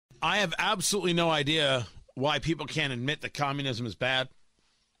I have absolutely no idea why people can't admit that communism is bad.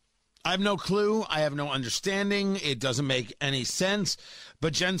 I have no clue. I have no understanding. It doesn't make any sense.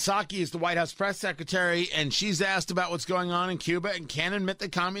 But Jen Psaki is the White House press secretary, and she's asked about what's going on in Cuba and can't admit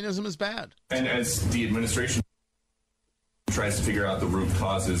that communism is bad. And as the administration tries to figure out the root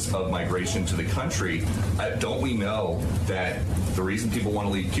causes of migration to the country, don't we know that the reason people want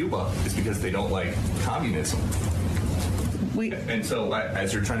to leave Cuba is because they don't like communism? And so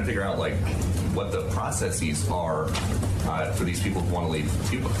as you're trying to figure out like what the processes are for these people who want to leave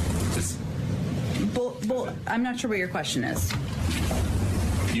Cuba, I'm not sure what your question is.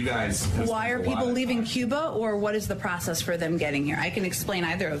 You guys, why are people leaving Cuba, or what is the process for them getting here? I can explain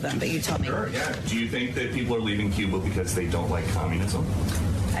either of them, but you tell me. Sure, yeah. Do you think that people are leaving Cuba because they don't like communism?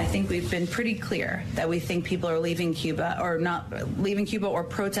 I think we've been pretty clear that we think people are leaving Cuba, or not leaving Cuba, or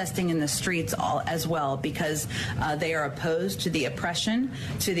protesting in the streets as well, because they are opposed to the oppression,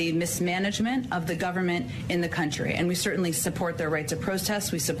 to the mismanagement of the government in the country. And we certainly support their right to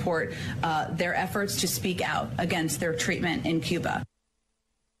protest. We support their efforts to speak out against their treatment in Cuba.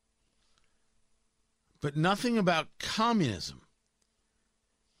 But nothing about communism.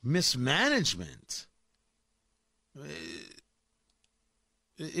 Mismanagement.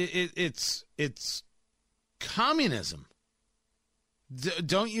 It's communism.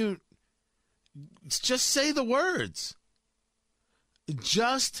 Don't you just say the words?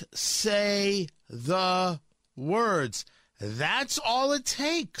 Just say the words. That's all it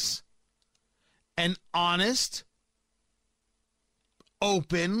takes. An honest,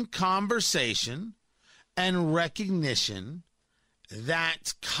 open conversation and recognition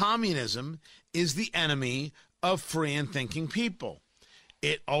that communism is the enemy of free and thinking people.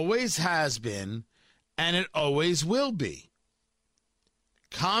 It always has been, and it always will be.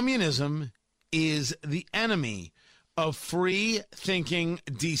 Communism is the enemy of free thinking,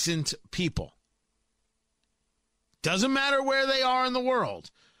 decent people. Doesn't matter where they are in the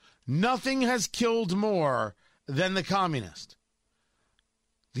world. Nothing has killed more than the communist.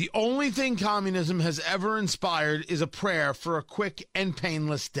 The only thing communism has ever inspired is a prayer for a quick and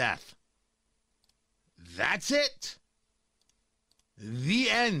painless death. That's it. The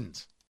end.